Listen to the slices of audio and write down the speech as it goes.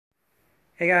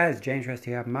Hey guys, James Rest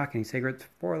here, Marketing Secrets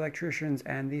for Electricians,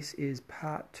 and this is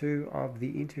part two of the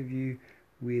interview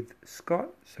with Scott,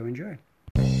 so enjoy.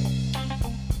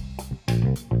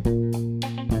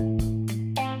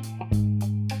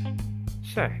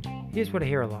 So, here's what I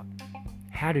hear a lot.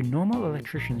 How do normal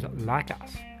electricians like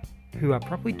us, who are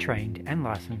properly trained and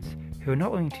licensed, who are not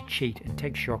willing to cheat and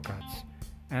take shortcuts,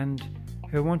 and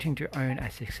who are wanting to own a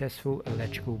successful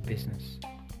electrical business,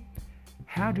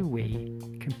 how do we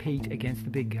compete against the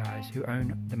big guys who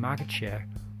own the market share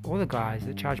or the guys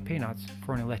that charge peanuts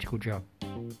for an electrical job?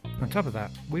 On top of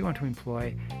that, we want to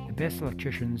employ the best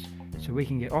electricians so we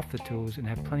can get off the tools and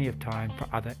have plenty of time for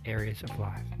other areas of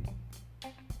life.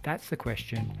 That's the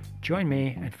question. Join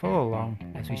me and follow along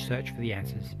as we search for the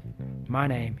answers. My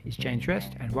name is James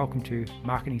Rest and welcome to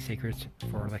Marketing Secrets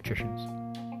for Electricians.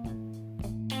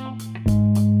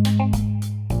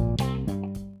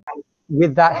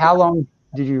 With that, how long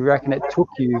did you reckon it took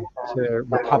you to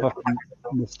recover from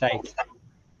mistakes?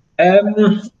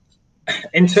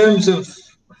 In terms of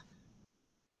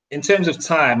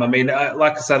time, I mean,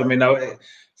 like I said, I mean,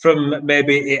 from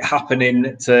maybe it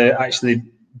happening to actually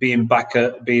being back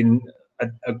at being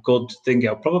a good thing,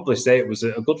 I'll probably say it was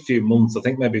a good few months. I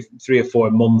think maybe 3 or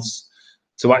 4 months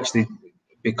to actually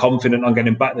be confident on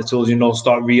getting back the tools.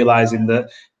 Start realizing that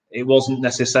it wasn't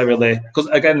necessarily, because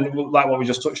again, like what we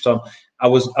just touched on, I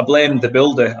blamed the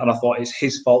builder and I thought it's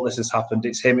his fault this has happened.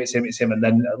 It's him. And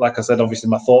then, like I said, obviously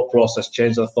my thought process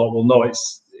changed. I thought, well, no,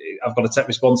 I've got to take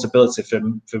responsibility for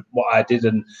what I did,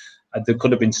 and there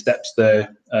could have been steps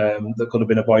there that could have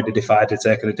been avoided if I had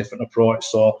taken a different approach.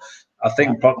 So I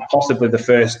think possibly the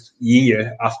first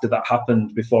year after that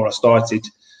happened, before I started,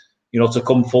 to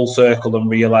come full circle and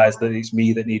realize that it's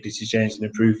me that needed to change and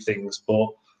improve things. But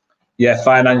yeah,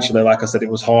 financially, like I said, it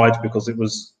was hard because it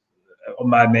was on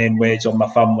my main wage on my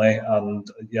family, and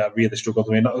yeah, I really struggled.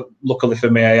 I mean, luckily for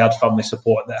me, I had family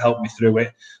support that helped me through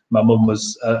it. My mum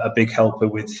was a big helper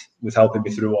with helping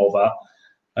me through all that.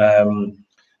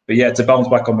 But yeah, to bounce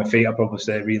back on my feet, I'd probably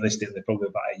say realistically probably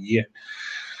about a year.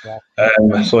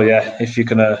 Yeah. So yeah, if you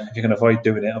can avoid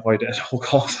doing it, avoid it at all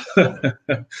costs.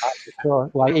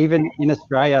 Sure. Like even in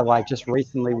Australia, like just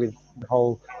recently with the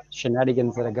whole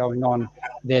shenanigans that are going on,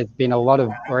 there's been a lot of,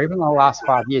 or even in the last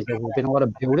 5 years, there's been a lot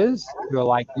of builders who are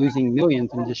like losing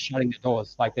millions and just shutting the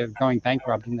doors. Like they're going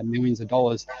bankrupt in the millions of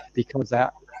dollars because they're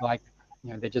like,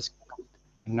 they're just,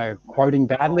 quoting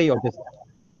badly or just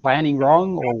planning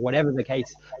wrong or whatever the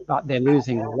case, but they're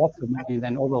losing lots of money. And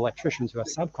then all the electricians who are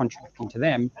subcontracting to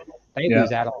them, they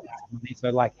lose out on lots of money. So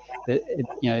like,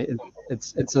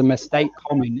 it's a mistake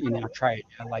common in our trade.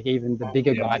 Like even the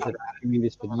bigger guys that have been doing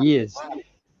this for years,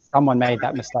 someone made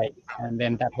that mistake, and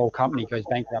then that whole company goes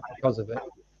bankrupt because of it.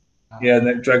 Yeah, and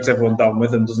it drags everyone down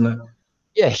with them, doesn't it?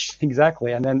 Yeah,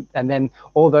 exactly. And then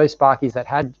all those Sparkies that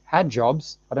had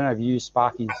jobs. I don't know if you use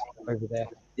Sparkies over there.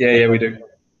 Yeah, we do.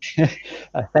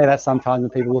 I say that sometimes,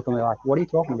 and people look at me like, "What are you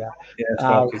talking about?"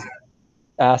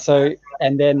 Yeah, so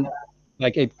and then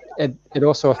like it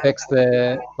also affects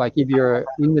like if you're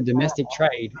in the domestic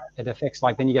trade, it affects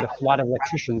like then you get a flood of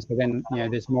electricians. So then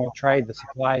there's more trade, the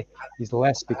supply is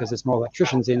less because there's more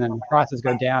electricians in, and prices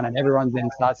go down, and everyone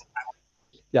then starts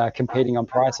competing on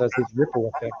price. So it's this ripple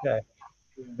effect. Yeah.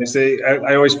 You see,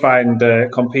 I always find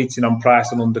competing on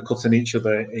price and undercutting each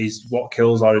other is what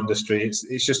kills our industry.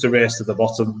 It's just a race to the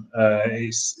bottom.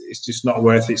 It's just not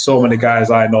worth it. So many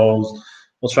guys I know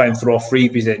will try and throw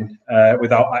freebies in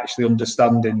without actually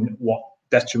understanding what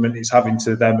detriment it's having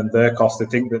to them and their cost. They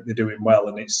think that they're doing well,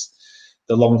 and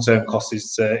the long-term cost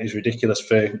is ridiculous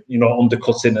for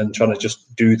undercutting and trying to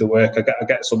just do the work. I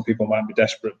get some people might be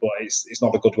desperate, but it's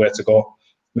not a good way to go.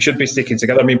 We should be sticking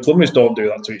together. I mean, plumbers don't do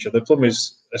that to each other.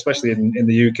 Plumbers, especially in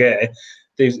the UK,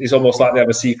 it's almost like they have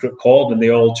a secret code and they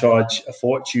all charge a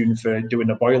fortune for doing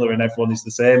a boiler and everyone is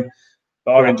the same.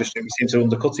 But our industry, we seem to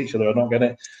undercut each other. I don't get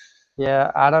it. Yeah,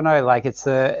 I don't know. Like it's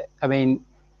the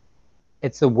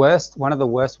worst, one of the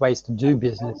worst ways to do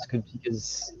business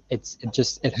because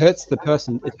it hurts the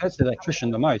person, it hurts the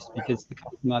electrician the most because the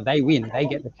customer, they win, they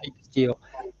get the cheapest deal.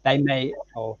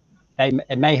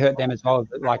 It may hurt them as well.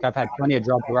 Like I've had plenty of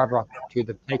jobs where I've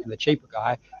taken the cheaper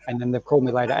guy, and then they've called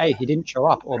me later, hey, he didn't show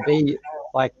up, or B,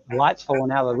 like lights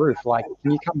falling out of the roof. Like,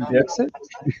 can you come and fix it?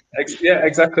 Yeah,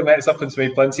 exactly, mate. It's happened to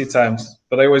me plenty of times.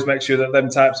 But I always make sure that them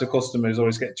types of customers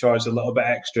always get charged a little bit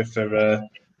extra for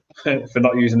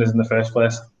not using us in the first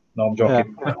place. No, I'm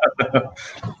joking. Yeah.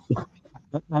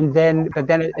 But then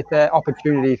it's an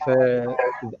opportunity for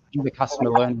the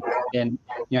customer to learn, and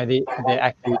the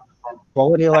actual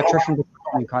quality electrician to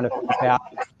kind of help out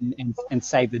and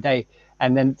save the day.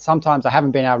 And then sometimes I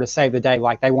haven't been able to save the day.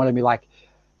 Like they wanted me like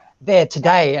there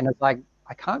today, and it's like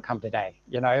I can't come today.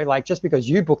 You know, like just because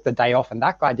you booked the day off and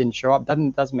that guy didn't show up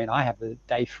doesn't mean I have the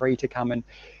day free to come and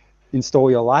install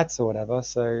your lights or whatever.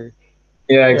 So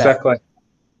yeah, exactly.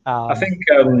 I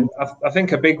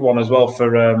think a big one as well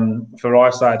for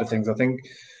our side of things. I think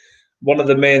one of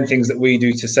the main things that we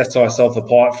do to set ourselves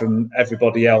apart from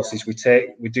everybody else is we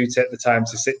do take the time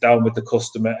to sit down with the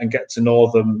customer and get to know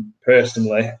them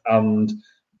personally and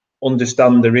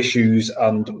understand their issues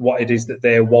and what it is that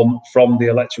they want from the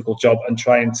electrical job and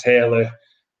try and tailor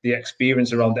the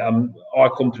experience around it.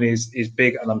 Our company is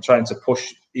big, and I'm trying to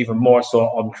push even more so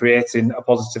on creating a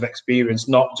positive experience,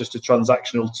 not just a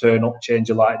transactional turn up, change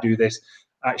a light, do this.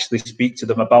 Actually speak to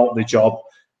them about the job,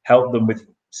 help them with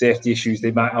safety issues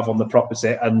they might have on the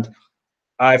property. And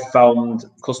I've found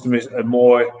customers are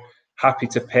more happy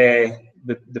to pay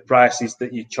the prices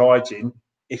that you're charging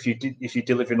if you're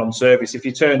delivering on service. If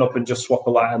you turn up and just swap a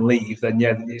light and leave, then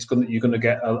yeah, you're going to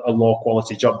get a low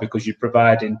quality job because you're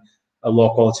providing a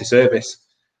low quality service.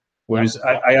 Whereas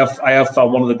I have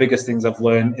found one of the biggest things I've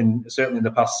learned certainly in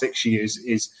the past 6 years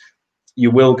is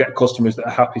you will get customers that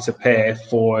are happy to pay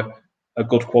for a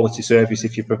good quality service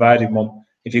if you're providing one.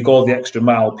 If you go the extra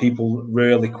mile, people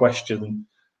rarely question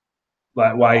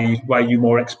like why are you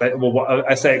more expensive. Well,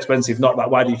 I say expensive, not like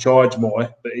why do you charge more,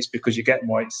 but it's because you get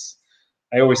more.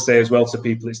 I always say as well to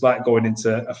people, it's like going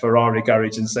into a Ferrari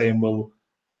garage and saying, well,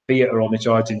 Fiat are only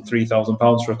charging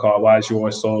 £3,000 for a car. Why is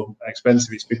yours so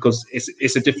expensive? It's because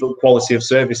it's a different quality of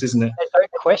service, isn't it? They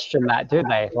don't question that, do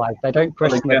they? Like they don't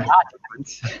question the car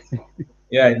difference.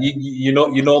 Yeah, you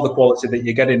know the quality that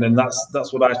you're getting, and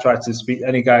that's what I try to speak.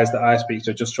 Any guys that I speak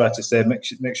to, just try to say,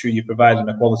 make sure you're providing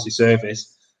a quality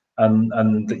service,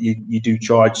 and that you do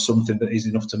charge something that is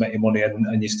enough to make your money,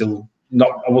 and you still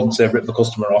not. I wouldn't say rip the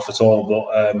customer off at all,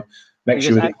 but make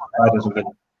sure that you provide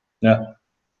something. Yeah.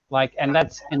 Like, and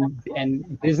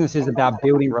business is about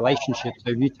building relationships.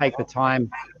 So if you take the time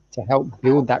to help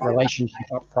build that relationship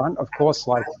up front, of course,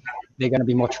 like they're going to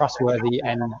be more trustworthy,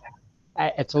 and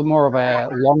it's more of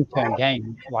a long-term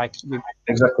game. Like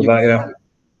exactly that, yeah.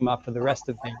 Them up for the rest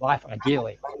of their life,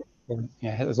 ideally, or, you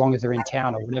know, as long as they're in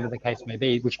town or whatever the case may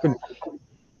be. Which could,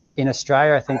 in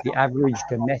Australia, I think the average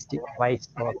domestic place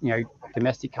or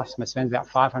domestic customer spends about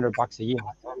 $500 a year.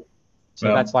 So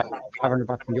that's like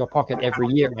 $500 in your pocket every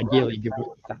year, ideally, give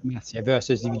that maths, yeah,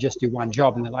 versus if you just do one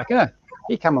job and they're like,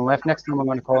 he come and left, next time I'm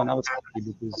going to call another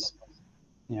company because,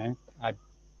 you know, I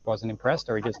wasn't impressed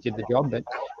or he just did the job. But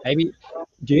maybe,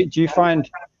 do you find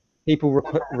people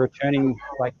returning,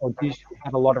 like, or do you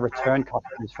have a lot of return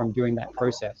customers from doing that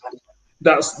process?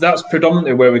 That's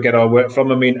predominantly where we get our work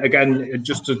from. I mean, again,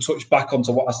 just to touch back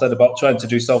onto what I said about trying to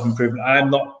do self-improvement, I'm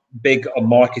not big on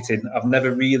marketing. I've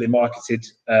never really marketed,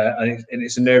 and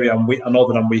it's an area I know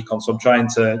that I'm weak on. So I'm trying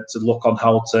to look on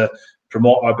how to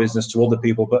promote our business to other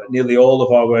people. But nearly all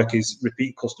of our work is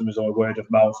repeat customers or word of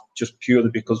mouth, just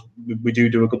purely because we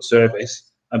do a good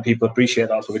service and people appreciate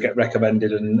that. So we get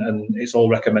recommended, and it's all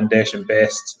recommendation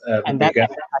based.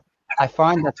 I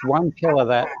find that's one pillar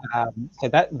that, so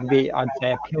that would be, I'd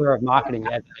say, a pillar of marketing,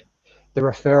 the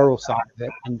referral side of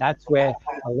it. And that's where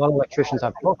a lot of electricians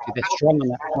I've talked to, they're strong on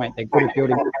that point. They're good at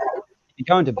building. If you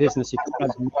go into business, you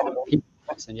kind of people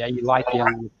person, yeah, you like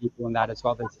dealing with people and that as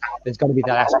well. There's got to be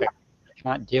that aspect. You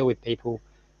can't deal with people.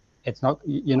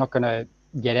 You're not going to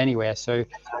get anywhere. So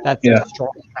that's a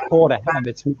strong core to have.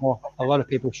 It's more, a lot of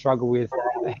people struggle with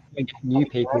new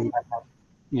people,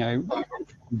 you know,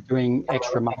 doing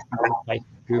extra marketing, like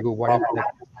Google, whatever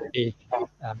that be.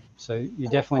 So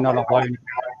you're definitely not alone in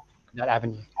that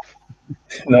avenue.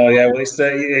 No, yeah, well, it's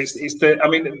the. I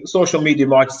mean, social media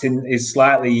marketing is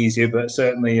slightly easier, but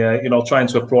certainly, trying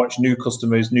to approach new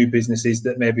customers, new businesses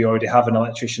that maybe already have an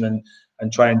electrician,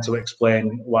 and trying to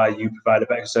explain why you provide a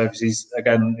better services.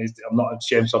 Again, I'm not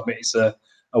ashamed to admit it's a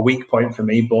weak point for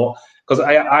me, but because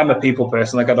I'm a people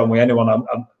person, I get on with anyone.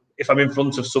 If I'm in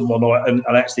front of someone and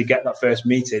actually get that first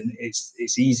meeting,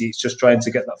 it's easy. It's just trying to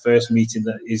get that first meeting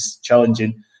that is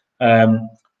challenging.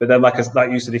 But then, like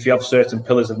you said, if you have certain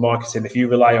pillars of marketing, if you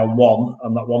rely on one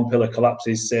and that one pillar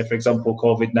collapses, say, for example,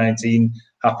 COVID-19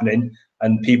 happening,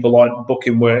 and people aren't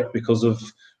booking work because of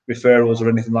referrals or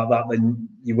anything like that, then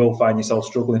you will find yourself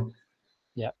struggling.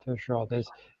 Yeah, for sure.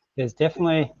 There's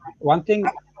definitely one thing.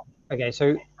 Okay,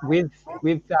 so with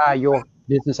your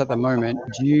business at the moment,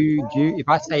 do you if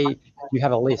I say you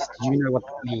have a list, do you know what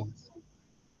that means?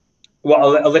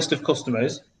 What, a list of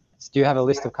customers? Do you have a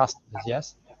list of customers?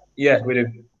 Yes. Yeah, we do.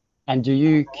 And do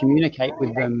you communicate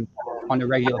with them on a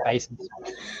regular basis?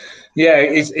 Yeah,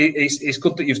 it's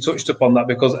good that you've touched upon that,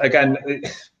 because again,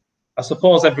 I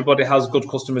suppose everybody has good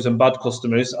customers and bad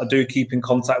customers. I do keep in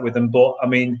contact with them, but I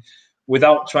mean,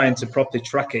 without trying to properly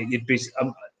track it, you'd be.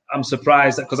 I'm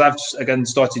surprised because I've again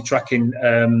started tracking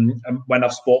when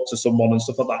I've spoke to someone and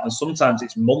stuff like that, and sometimes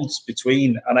it's months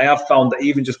between. And I have found that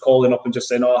even just calling up and just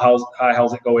saying, "Oh,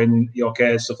 how's it going? You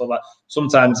okay?" Stuff like that.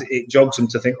 Sometimes it jogs them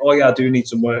to think, "Oh yeah, I do need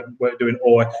some work doing,"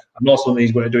 or "I'm not someone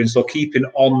needs work doing." So keeping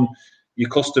on your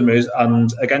customers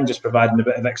and again just providing a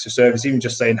bit of extra service, even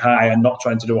just saying hi and not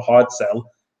trying to do a hard sell.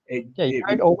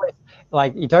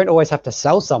 You don't always have to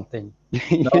sell something.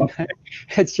 No.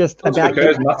 It's just about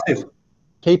massive.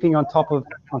 Keeping on top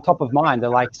of mind. They're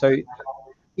like, so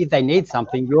if they need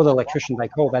something, you're the electrician they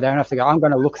call. They don't have to go, I'm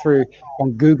going to look through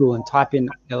on Google and type in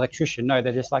electrician. No,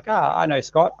 they're just like, I know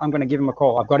Scott, I'm going to give him a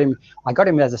call. I got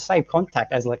him as a saved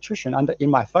contact as electrician in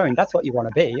my phone. That's what you want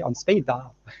to be on speed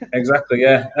dial. Exactly,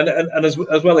 yeah, and as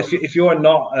well, if you're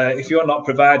not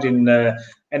providing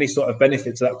any sort of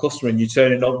benefit to that customer and you're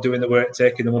turning up, doing the work,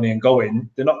 taking the money and going,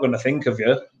 they're not going to think of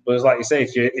you. But as like you say,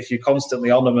 if you're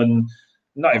constantly on them and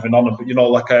not even on them, but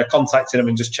like contacting them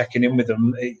and just checking in with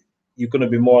them, you're going to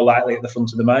be more likely at the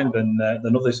front of the mind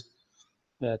than others.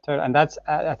 Yeah, totally. And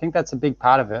I think that's a big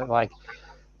part of it. Like,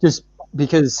 just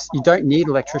because you don't need an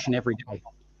electrician every day.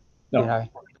 No.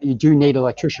 You do need an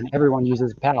electrician. Everyone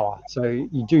uses power, so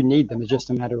you do need them. It's just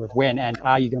a matter of when and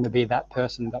are you going to be that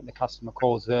person that the customer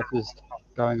calls versus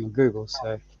going on Google.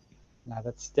 So, no,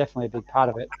 that's definitely a big part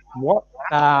of it.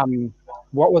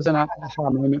 What was an aha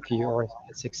moment for you or a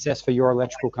success for your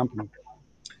electrical company?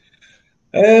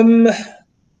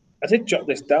 I did jot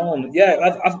this down.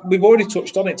 Yeah, we've already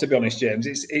touched on it. To be honest, James,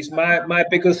 it's my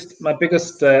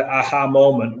biggest aha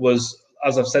moment was,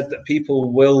 as I've said, that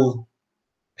people will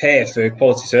pay for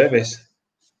quality service,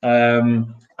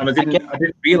 and I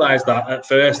didn't realise that at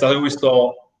first. I always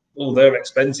thought, oh, they're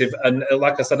expensive, and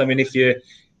like I said, I mean, if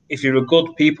you're a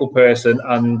good people person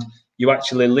and you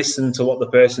actually listen to what the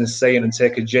person's saying and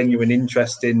take a genuine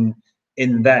interest in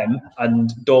them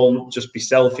and don't just be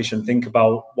selfish and think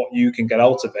about what you can get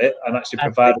out of it and actually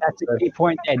provide. That's a key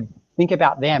point, Ed. Think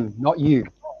about them, not you.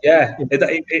 Yeah,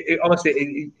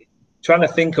 honestly, trying to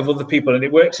think of other people, and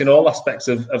it works in all aspects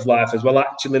of life as well.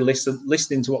 Actually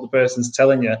listening to what the person's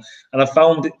telling you. And I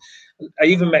found it, I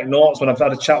even make notes when I've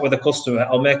had a chat with a customer.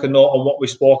 I'll make a note on what we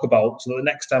spoke about, so that the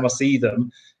next time I see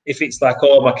them, if it's like,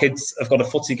 oh, my kids have got a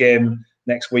footy game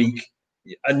next week,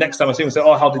 and next time I see them, say,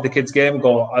 oh, how did the kids' game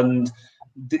go? And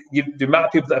the amount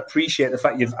of people that appreciate the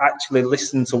fact you've actually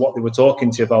listened to what they were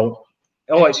talking to you about,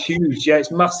 oh, it's huge. Yeah,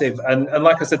 it's massive. And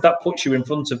like I said, that puts you in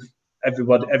front of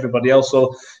everybody else.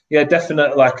 So yeah,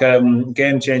 definitely like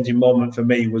game-changing moment for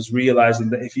me was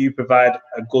realizing that if you provide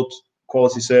a good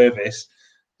quality service,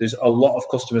 there's a lot of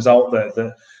customers out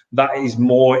there that is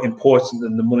more important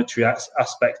than the monetary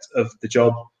aspect of the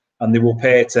job, and they will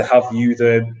pay to have you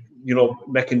there,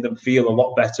 making them feel a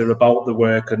lot better about the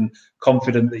work and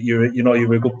confident that you're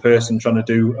a good person trying to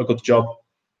do a good job.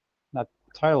 No,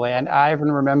 totally. And I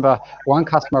even remember one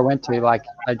customer I went to, like,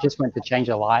 I just went to change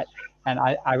a light, and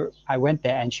I went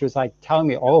there and she was like telling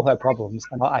me all her problems,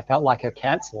 and I felt like a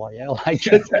counselor. Yeah, like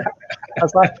I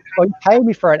was like, well, you pay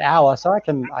me for an hour, so I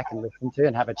can listen to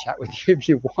and have a chat with you if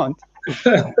you want.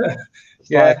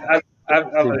 Yeah,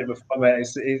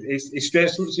 it's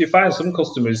strange. You find some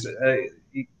customers,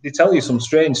 they tell you some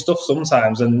strange stuff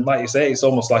sometimes, and like you say, it's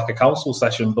almost like a counsel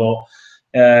session. But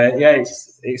yeah,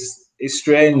 it's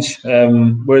strange.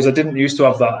 Whereas I didn't used to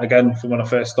have that. Again, from when I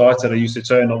first started, I used to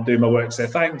turn up, do my work, say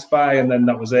thanks, bye, and then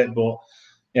that was it. But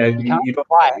yeah, you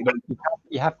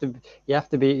have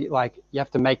to be like, you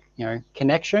have to make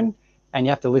connection, and you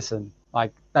have to listen.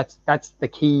 Like that's the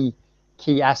key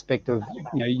aspect of,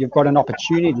 you've got an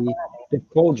opportunity. They've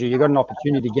called you. You've got an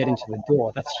opportunity to get into the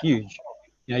door. That's huge.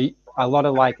 A lot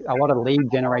of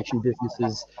lead generation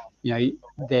businesses,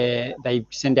 they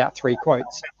send out 3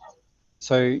 quotes.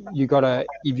 So you gotta,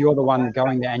 if you're the one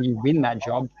going there and you win that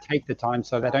job, take the time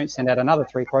so they don't send out another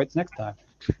 3 quotes next time.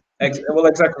 Well,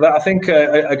 exactly that. I think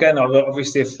again,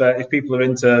 obviously, if people are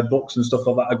into books and stuff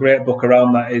like that, a great book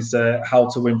around that is How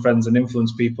to Win Friends and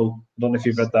Influence People. I don't know if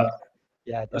you've read that.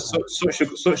 Yeah,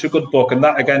 such a good book, and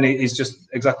that again is just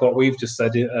exactly what we've just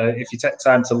said. If you take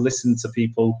time to listen to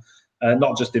people,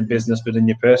 not just in business but in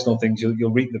your personal things,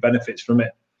 you'll reap the benefits from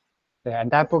it. Yeah,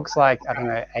 and that book's like, I don't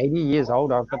know, 80 years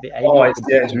old. I've got the 80. Oh,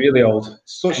 it's really old.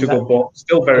 Such a good book,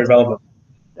 still very relevant.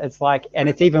 It's like, and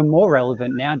it's even more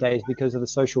relevant nowadays because of the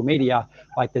social media.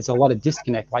 Like, there's a lot of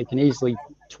disconnect. Like, you can easily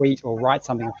tweet or write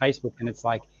something on Facebook, and it's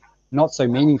like not so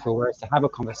meaningful. Whereas to have a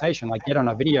conversation, like get on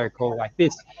a video call like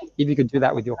this, if you could do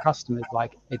that with your customers,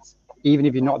 like, it's, even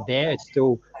if you're not there, it's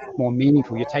still more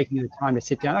meaningful. You're taking the time to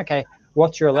sit down. Okay,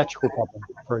 what's your electrical problem,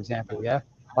 for example? Yeah.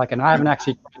 like, and I haven't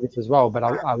actually tried this as well, but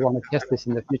I want to test this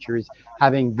in the future, is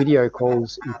having video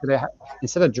calls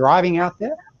instead of driving out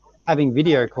there, having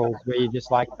video calls where you're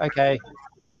just like, okay,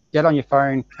 get on your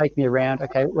phone, take me around.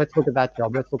 Okay, let's look at that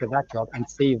job. Let's look at that job and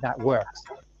see if that works.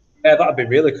 Yeah, that'd be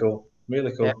really cool.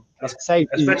 Really cool. Yeah. Save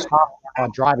you half an hour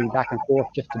driving back and forth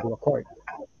just to do a quote.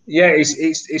 Yeah,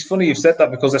 it's funny you've said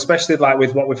that, because especially like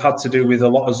with what we've had to do with a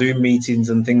lot of Zoom meetings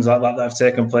and things like that have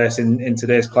taken place in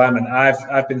today's climate,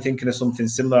 I've been thinking of something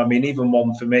similar. I mean, even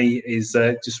one for me is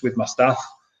just with my staff.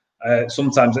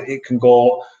 Sometimes it can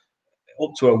go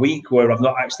up to a week where I've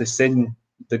not actually seen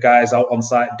the guys out on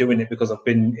site doing it, because I've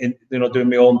been doing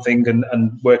my own thing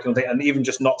and working on it, and even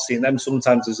just not seeing them,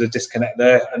 sometimes there's a disconnect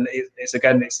there. And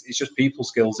it's just people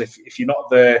skills. If you're not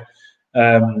there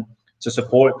to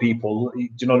support people, do you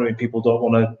know what I mean? People don't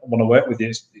want to work with you.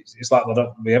 It's like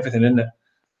that with everything, isn't it?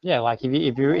 Yeah, like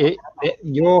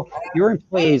your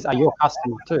employees are your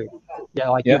customer too. Yeah,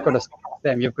 like you've got to support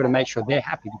them. You've got to make sure they're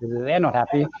happy, because if they're not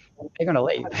happy, they're going to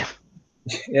leave.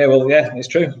 Yeah, well, yeah, it's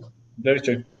true. Very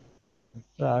true.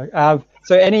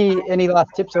 So any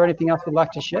last tips or anything else you'd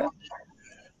like to share?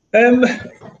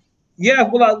 Yeah,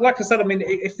 well, like I said, I mean,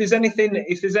 if there's anything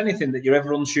that you're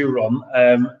ever unsure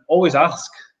on, always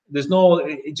ask. There's no,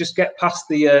 just get past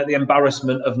the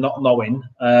embarrassment of not knowing,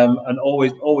 and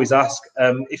always ask.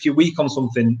 If you're weak on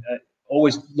something,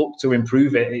 always look to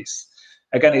improve it. It's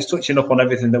touching up on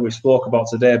everything that we spoke about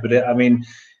today. But I mean,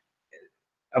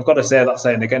 I've got to say that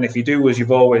saying again: if you do as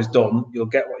you've always done, you'll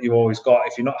get what you've always got.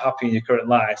 If you're not happy in your current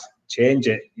life, change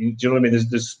it. Do you know what I mean?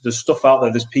 There's stuff out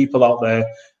there. There's people out there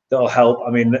that'll help. I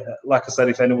mean, like I said,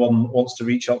 if anyone wants to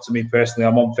reach out to me personally,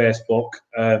 I'm on Facebook.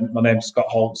 My name's Scott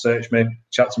Holt. Search me,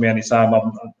 chat to me anytime.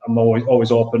 I'm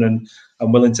always open and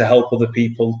I'm willing to help other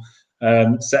people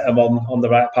set them on the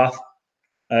right path.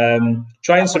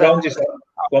 Try and surround yourself.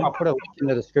 I'll put a link in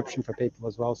the description for people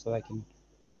as well, so they can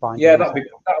find. Yeah, that'd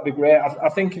be great. I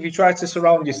think if you try to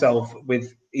surround yourself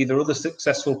with either other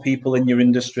successful people in your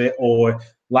industry or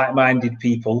like-minded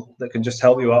people that can just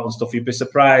help you out and stuff, you'd be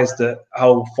surprised at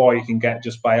how far you can get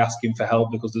just by asking for help,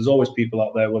 because there's always people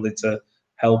out there willing to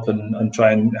help and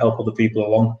try and help other people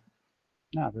along.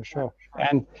 No, for sure.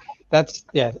 And that's,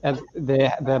 yeah,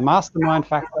 the mastermind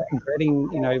factor, getting,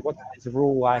 what is the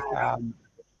rule, like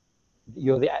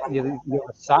you're the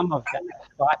sum of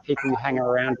 5 people you hang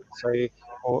around with. So,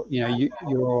 or you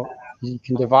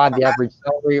can divide the average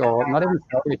salary, or not even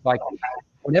salary, it's like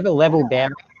whatever level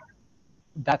down,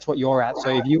 that's what you're at. So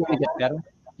if you want to get better,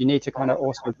 you need to kind of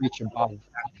also reach above,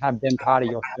 have them part of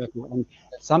your circle. And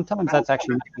sometimes that's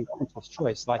actually making a conscious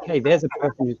choice. Like, hey, there's a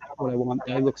person who's got what I want,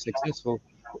 they look successful.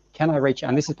 Can I reach out?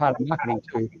 And this is part of marketing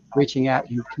too, reaching out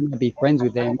and can I be friends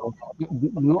with them, or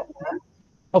not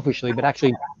officially, but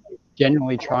actually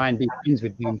genuinely try and be friends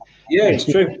with them. Yeah, it's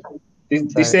true.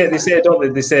 They say, don't they?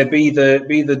 They say be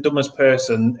the dumbest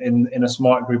person in a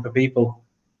smart group of people.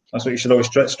 That's what you should always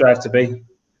strive to be.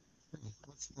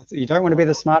 You don't want to be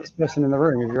the smartest person in the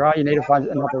room. If you are, you need to find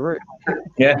another room.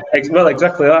 Yeah, well,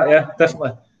 exactly that. Yeah,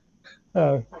 definitely.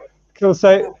 Oh, cool.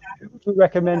 So, who would you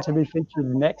recommend to be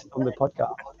featured next on the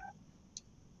podcast?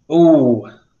 Oh,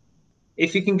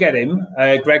 if you can get him,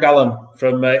 Greg Allen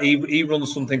from he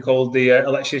runs something called the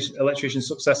Electrician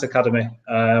Success Academy.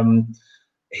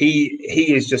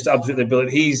 He is just absolutely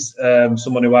brilliant. He's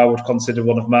someone who I would consider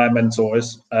one of my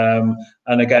mentors. And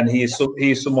again, he is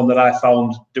someone that I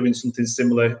found doing something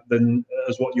similar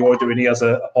as what you're doing. He has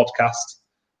a podcast,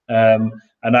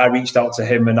 and I reached out to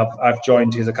him, and I've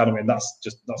joined his academy, and that's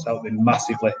helped me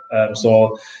massively.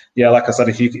 So yeah, like I said,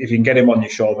 if you can get him on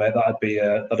your show, mate, that'd be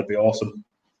awesome.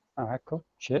 All right, cool.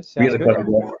 Cheers. Sounds really good.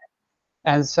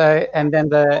 And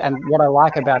what I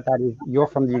like about that is you're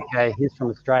from the UK, he's from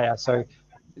Australia, so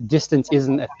distance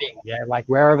isn't a thing. Yeah, like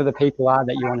wherever the people are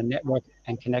that you want to network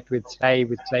and connect with, say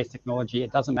with today's technology,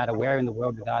 it doesn't matter where in the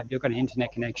world you are. If you've got an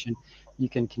internet connection, you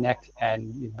can connect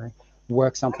and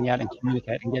work something out and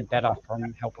communicate and get better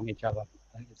from helping each other.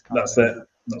 That's it.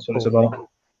 That's what it's about.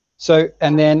 So,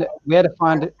 and then where to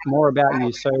find more about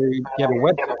you? So you have a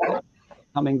website,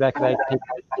 something that they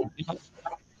can.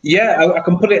 Yeah, I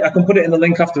can put it in the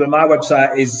link after. But my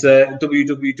website is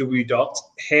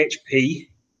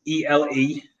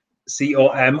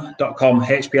www.hpelecom.com,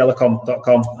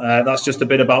 hpelecom.com. That's just a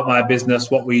bit about my business,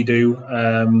 what we do,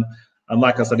 and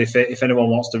like I said, if anyone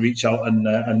wants to reach out and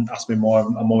ask me more,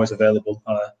 I'm always available.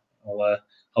 I'll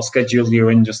schedule you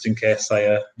in just in case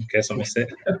I miss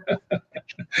it.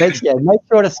 Make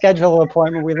sure to schedule an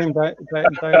appointment with him. Don't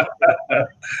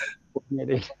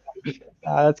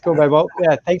that's cool, mate. Well,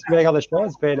 yeah, thanks for being on the show.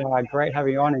 It's been great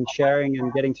having you on and sharing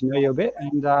and getting to know you a bit,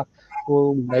 and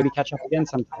we'll maybe catch up again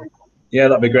sometime. Yeah,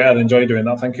 that'd be great. I'd enjoy doing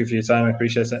that. Thank you for your time. I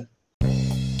appreciate it.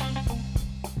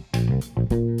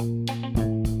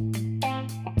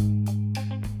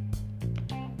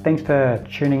 Thanks for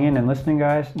tuning in and listening,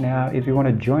 guys. Now, if you want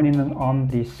to join in on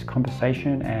this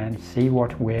conversation and see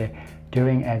what we're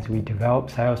doing as we develop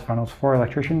sales funnels for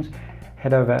electricians,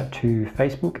 head over to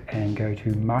Facebook and go to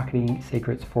Marketing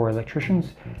Secrets for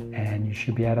Electricians, and you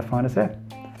should be able to find us there.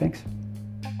 Thanks.